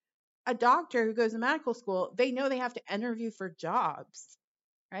like a doctor who goes to medical school, they know they have to interview for jobs,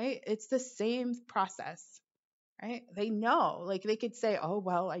 right? It's the same process, right? They know, like they could say, oh,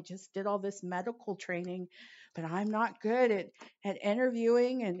 well, I just did all this medical training, but I'm not good at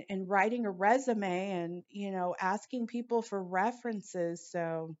interviewing and writing a resume and, asking people for references.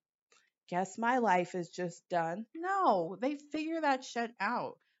 So guess my life is just done. No, they figure that shit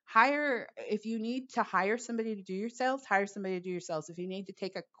out. Hire, if you need to hire somebody to do your sales, hire somebody to do your sales. If you need to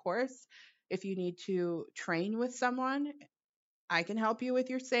take a course, if you need to train with someone, I can help you with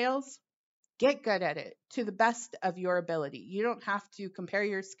your sales. Get good at it to the best of your ability. You don't have to compare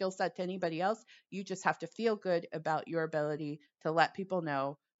your skill set to anybody else. You just have to feel good about your ability to let people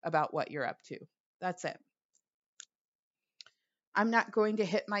know about what you're up to. That's it. I'm not going to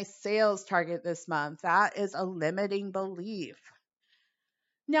hit my sales target this month. That is a limiting belief.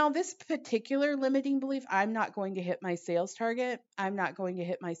 Now, this particular limiting belief, I'm not going to hit my sales target. I'm not going to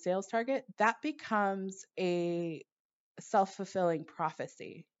hit my sales target. That becomes a self fulfilling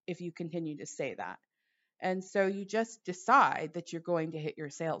prophecy if you continue to say that. And so you just decide that you're going to hit your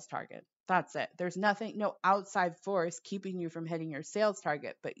sales target. That's it. There's nothing, no outside force keeping you from hitting your sales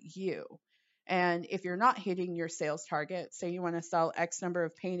target, but you. And if you're not hitting your sales target, say you want to sell X number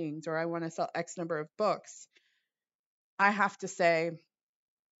of paintings or I want to sell X number of books, I have to say,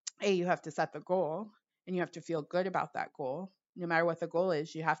 A, you have to set the goal and you have to feel good about that goal. No matter what the goal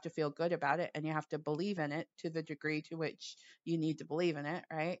is, you have to feel good about it and you have to believe in it to the degree to which you need to believe in it,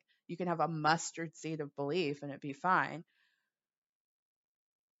 right? You can have a mustard seed of belief and it be fine.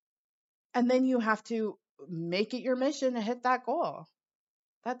 And then you have to make it your mission to hit that goal.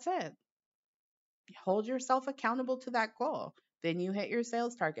 That's it. Hold yourself accountable to that goal. Then you hit your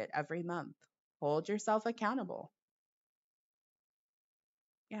sales target every month. Hold yourself accountable.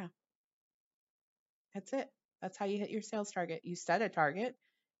 Yeah, that's it. That's how you hit your sales target. You set a target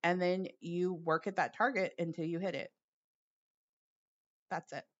and then you work at that target until you hit it.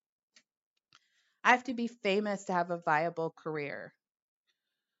 That's it. I have to be famous to have a viable career.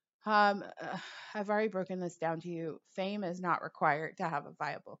 Um, uh, I've already broken this down to you. Fame is not required to have a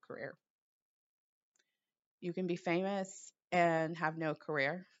viable career. You can be famous and have no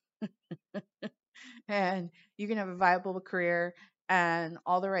career, and you can have a viable career and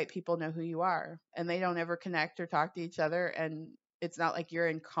all the right people know who you are and they don't ever connect or talk to each other. And it's not like you're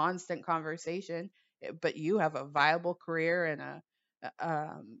in constant conversation, but you have a viable career and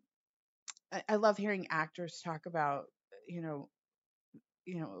I love hearing actors talk about, you know,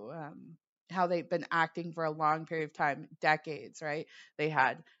 you know, how they've been acting for a long period of time, decades, right? They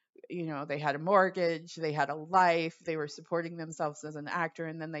had, they had a mortgage, they had a life, they were supporting themselves as an actor,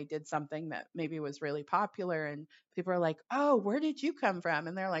 and then they did something that maybe was really popular, and people are like, "Oh, where did you come from?"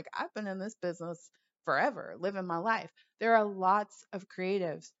 And they're like, "I've been in this business forever, living my life." There are lots of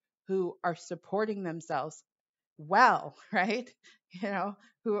creatives who are supporting themselves well, right? You know,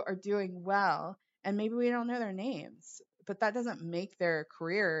 who are doing well. And maybe we don't know their names, but that doesn't make their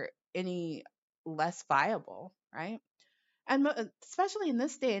career any less viable, right? And especially in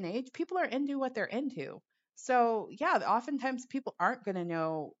this day and age, people are into what they're into. So, yeah, oftentimes people aren't going to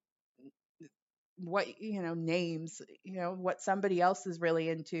know what, names, what somebody else is really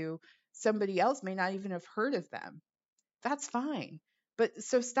into. Somebody else may not even have heard of them. That's fine. But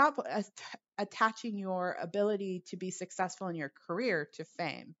so stop attaching your ability to be successful in your career to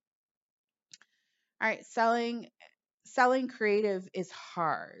fame. All right, selling creative is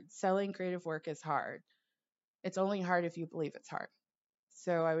hard. Selling creative work is hard. It's only hard if you believe it's hard.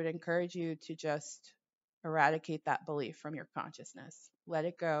 So I would encourage you to just eradicate that belief from your consciousness. Let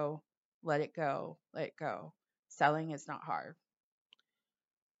it go. Let it go. Let it go. Selling is not hard.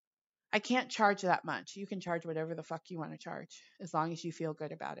 I can't charge that much. You can charge whatever the fuck you want to charge as long as you feel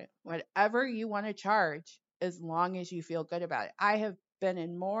good about it. Whatever you want to charge as long as you feel good about it. I have been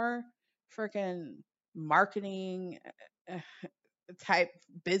in more freaking marketing type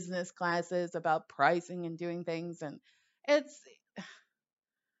business classes about pricing and doing things. And it's,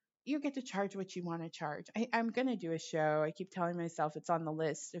 you get to charge what you want to charge. I'm going to do a show. I keep telling myself it's on the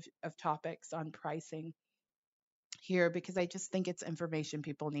list of topics on pricing here because I just think it's information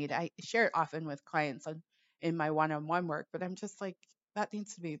people need. I share it often with clients in my one-on-one work, but I'm just like, that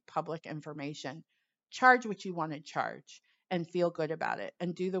needs to be public information. Charge what you want to charge and feel good about it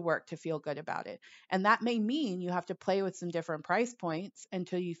and do the work to feel good about it. And that may mean you have to play with some different price points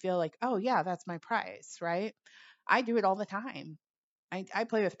until you feel like, oh, yeah, that's my price, right? I do it all the time. I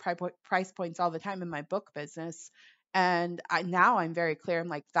play with price points all the time in my book business. And now I'm very clear. I'm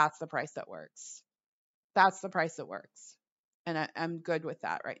like, that's the price that works. That's the price that works. And I'm good with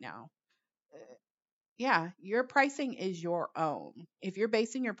that right now. Uh, Yeah, your pricing is your own. If you're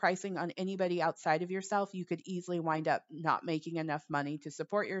basing your pricing on anybody outside of yourself, you could easily wind up not making enough money to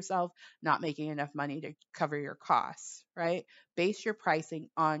support yourself, not making enough money to cover your costs, right? Base your pricing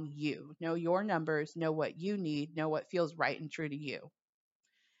on you. Know your numbers, know what you need, know what feels right and true to you.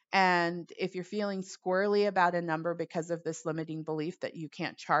 And if you're feeling squirrely about a number because of this limiting belief that you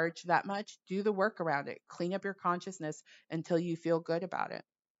can't charge that much, do the work around it. Clean up your consciousness until you feel good about it.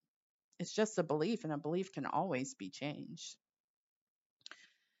 It's just a belief, and a belief can always be changed.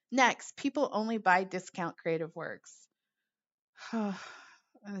 Next, people only buy discount creative works.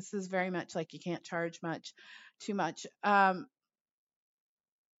 This is very much like you can't charge too much.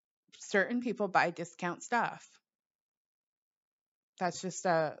 Certain people buy discount stuff. That's just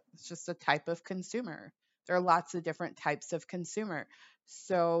a it's just a type of consumer. There are lots of different types of consumer.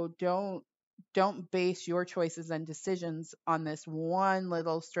 So don't base your choices and decisions on this one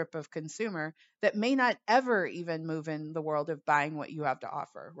little strip of consumer that may not ever even move in the world of buying what you have to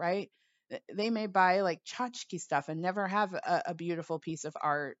offer, right? They may buy like tchotchke stuff and never have a beautiful piece of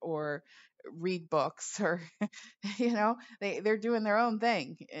art or read books or they're doing their own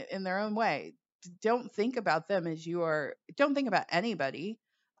thing in their own way. Don't think about them as don't think about anybody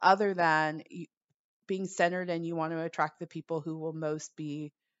other than being centered, and you want to attract the people who will most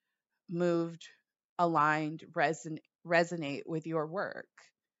be moved, aligned, resonate with your work.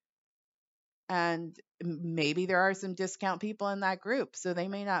 And maybe there are some discount people in that group, so they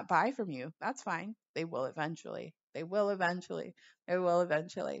may not buy from you. That's fine. They will eventually. They will eventually. They will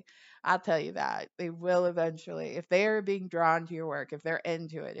eventually. I'll tell you that. They will eventually. If they are being drawn to your work, if they're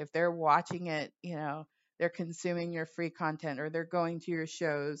into it, if they're watching it, they're consuming your free content, or they're going to your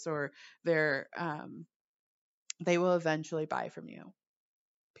shows, or they will eventually buy from you.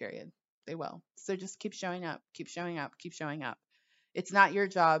 Period. They will. So just keep showing up, keep showing up, keep showing up. It's not your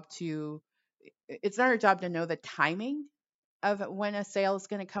job to it's not our job to know the timing of when a sale is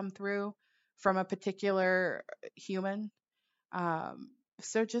going to come through from a particular human. Um,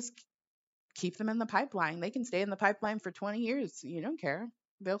 so just keep them in the pipeline. They can stay in the pipeline for 20 years. You don't care.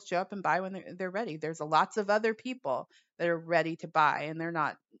 They'll show up and buy when they're ready. There's lots of other people that are ready to buy, and they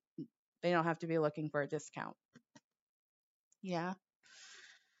don't have to be looking for a discount. Yeah.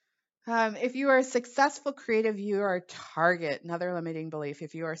 If you are a successful creative, you are a target. Another limiting belief.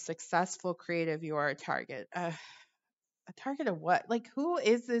 If you are successful creative, you are a target. A target of what? Like, who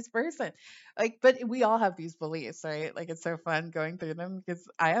is this person? Like, but we all have these beliefs, right? Like, it's so fun going through them because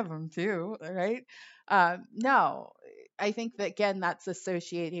I have them too, right? No, I think that again, that's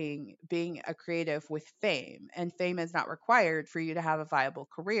associating being a creative with fame, and fame is not required for you to have a viable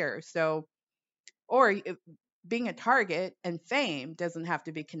career. So, or being a target and fame doesn't have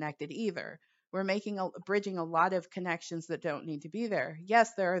to be connected either. We're bridging a lot of connections that don't need to be there.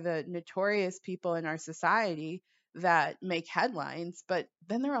 Yes, there are the notorious people in our society that make headlines, but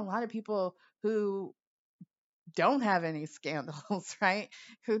then there are a lot of people who don't have any scandals, right?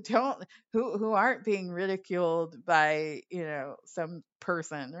 Who don't who aren't being ridiculed by, some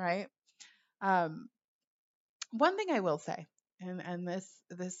person, right? Um, One thing I will say, and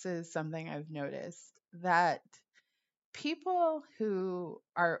this is something I've noticed, that people who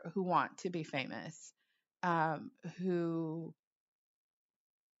want to be famous, who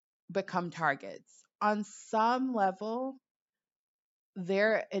become targets, on some level,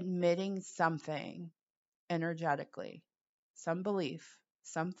 they're admitting something energetically, some belief,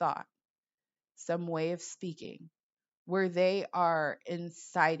 some thought, some way of speaking, where they are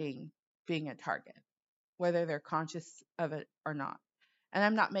inciting being a target, whether they're conscious of it or not. And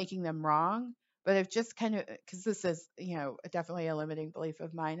I'm not making them wrong, but I've just kind of, because this is, definitely a limiting belief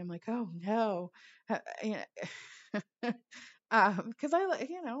of mine. I'm like, oh no, because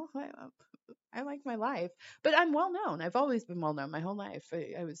I like my life, but I'm well known. I've always been well known my whole life.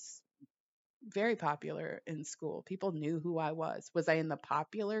 I was very popular in school. People knew who I was. Was I in the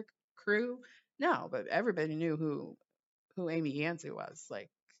popular crew? No, but everybody knew who Amy Yancey was. Like,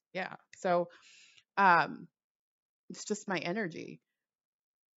 yeah. So um, it's just my energy,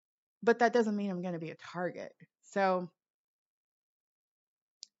 but that doesn't mean I'm going to be a target. So,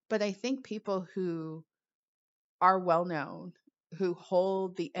 but I think people who are well known, who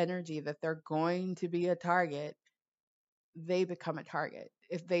hold the energy that they're going to be a target, they become a target.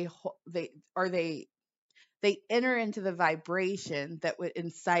 If they enter into the vibration that would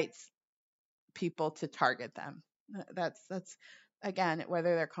incite people to target them. That's again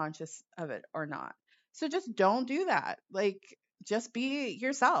whether they're conscious of it or not. So just don't do that. Like just be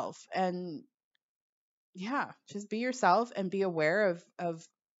yourself and yeah, just be yourself and be aware of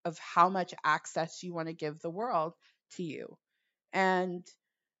how much access you want to give the world to you. And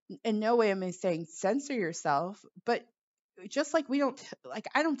in no way am I saying censor yourself, but just like we don't like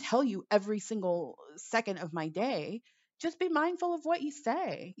I don't tell you every single second of my day, just be mindful of what you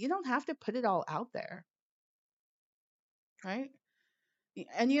say. You don't have to put it all out there, right?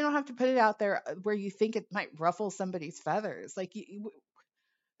 And you don't have to put it out there where you think it might ruffle somebody's feathers. Like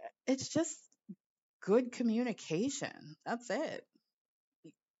it's just good communication. That's it.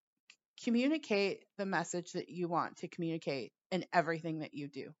 Communicate the message that you want to communicate in everything that you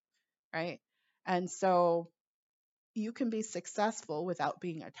do, right? And so you can be successful without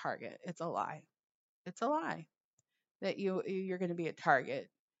being a target. It's a lie. It's a lie that you're going to be a target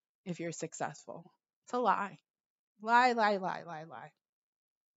if you're successful. It's a lie. Lie, lie, lie, lie, lie.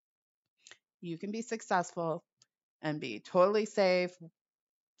 You can be successful and be totally safe,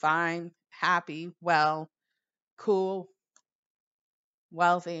 fine, happy, well, cool,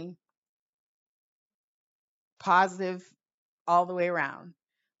 wealthy, positive all the way around.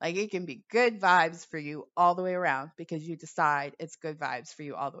 Like it can be good vibes for you all the way around because you decide it's good vibes for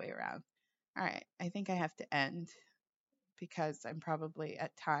you all the way around. All right, I think I have to end because I'm probably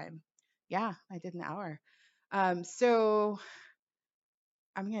at time. Yeah, I did an hour. So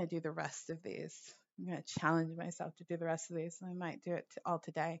I'm going to do the rest of these. I'm going to challenge myself to do the rest of these. I might do it all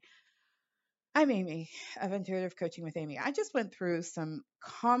today. I'm Amy of Intuitive Coaching with Amy. I just went through some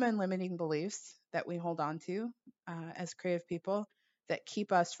common limiting beliefs that we hold on to as creative people that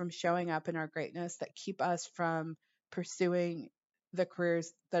keep us from showing up in our greatness, that keep us from pursuing the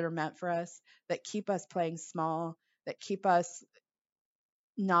careers that are meant for us, that keep us playing small, that keep us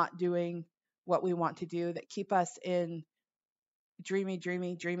not doing what we want to do, that keep us in dreamy,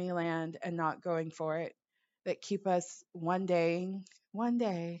 dreamy, dreamy land and not going for it, that keep us one day,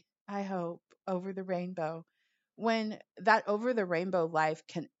 I hope, over the rainbow. When that over the rainbow life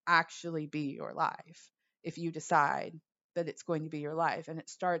can actually be your life if you decide that it's going to be your life. And it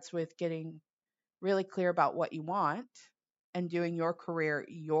starts with getting really clear about what you want and doing your career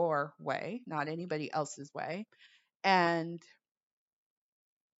your way, not anybody else's way. And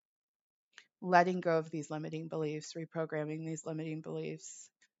letting go of these limiting beliefs, reprogramming these limiting beliefs,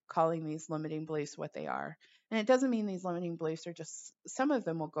 calling these limiting beliefs what they are. And it doesn't mean these limiting beliefs are just, some of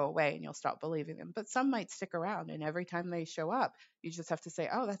them will go away and you'll stop believing them, but some might stick around. And every time they show up, you just have to say,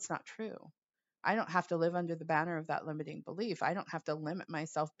 oh, that's not true. I don't have to live under the banner of that limiting belief. I don't have to limit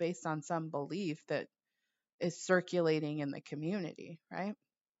myself based on some belief that is circulating in the community, right?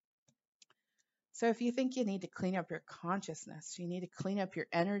 So if you think you need to clean up your consciousness, you need to clean up your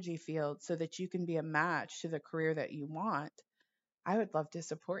energy field so that you can be a match to the career that you want, I would love to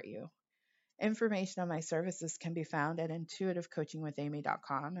support you. Information on my services can be found at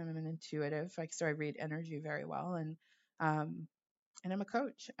intuitivecoachingwithamy.com. I'm an intuitive, so I read energy very well, um, and I'm a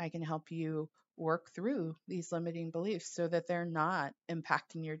coach. I can help you work through these limiting beliefs so that they're not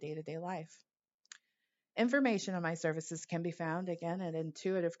impacting your day-to-day life. Information on my services can be found again at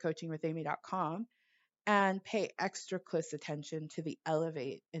intuitivecoachingwithamy.com, and pay extra close attention to the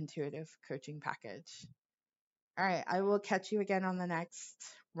Elevate Intuitive Coaching Package. All right, I will catch you again on the next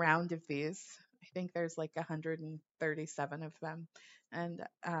round of these. I think there's like 137 of them. And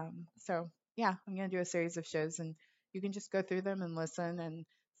so, yeah, I'm going to do a series of shows, and you can just go through them and listen and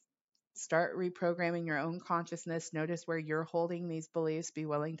start reprogramming your own consciousness. Notice where you're holding these beliefs. Be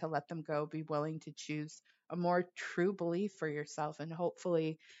willing to let them go. Be willing to choose a more true belief for yourself. And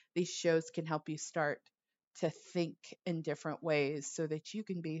hopefully, these shows can help you start to think in different ways so that you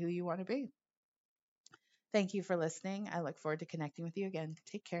can be who you want to be. Thank you for listening. I look forward to connecting with you again.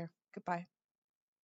 Take care. Goodbye.